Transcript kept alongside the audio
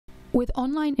With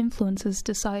online influencers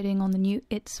deciding on the new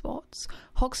it spots,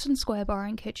 Hoxton Square Bar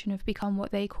and Kitchen have become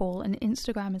what they call an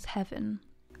Instagrammer's heaven.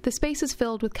 The space is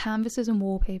filled with canvases and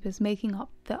wallpapers making up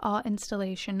the art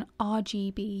installation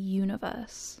RGB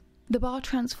universe. The bar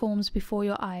transforms before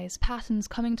your eyes, patterns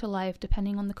coming to life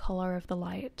depending on the colour of the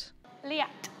light. Liat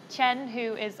Chen,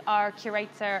 who is our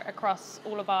curator across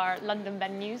all of our London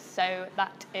venues, so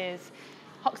that is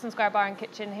Hoxton Square Bar and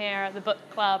Kitchen here, the Book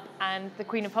Club and the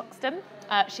Queen of Hoxton.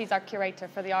 She's our curator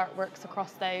for the artworks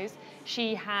across those.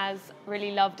 She has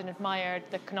really loved and admired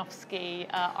the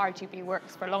Kanofsky RGB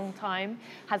works for a long time,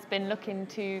 has been looking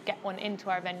to get one into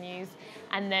our venues,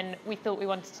 and then we thought we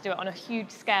wanted to do it on a huge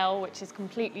scale, which is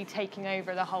completely taking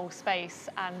over the whole space,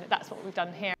 and that's what we've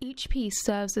done here. Each piece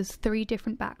serves as 3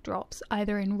 different backdrops,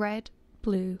 either in red,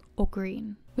 blue or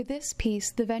green. With this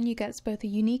piece, the venue gets both a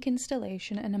unique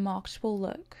installation and a marketable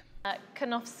look.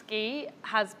 Kanofsky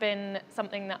has been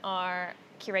something that our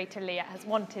curator Leah has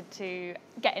wanted to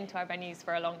get into our venues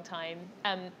for a long time.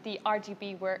 The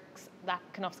RGB works that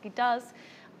Kanofsky does,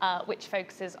 which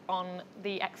focuses on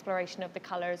the exploration of the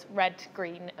colours red,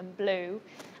 green and blue,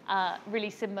 really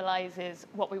symbolises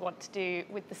what we want to do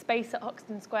with the space at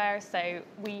Hoxton Square. So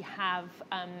we have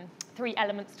 3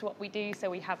 elements to what we do. So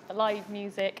we have the live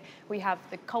music, we have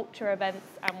the culture events,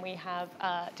 and we have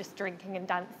just drinking and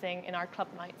dancing in our club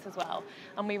nights as well.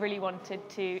 And we really wanted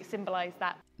to symbolise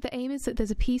that. The aim is that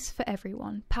there's a piece for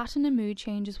everyone. Pattern and mood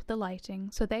changes with the lighting,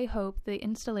 so they hope the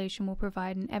installation will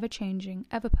provide an ever-changing,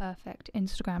 ever-perfect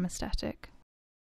Instagram aesthetic.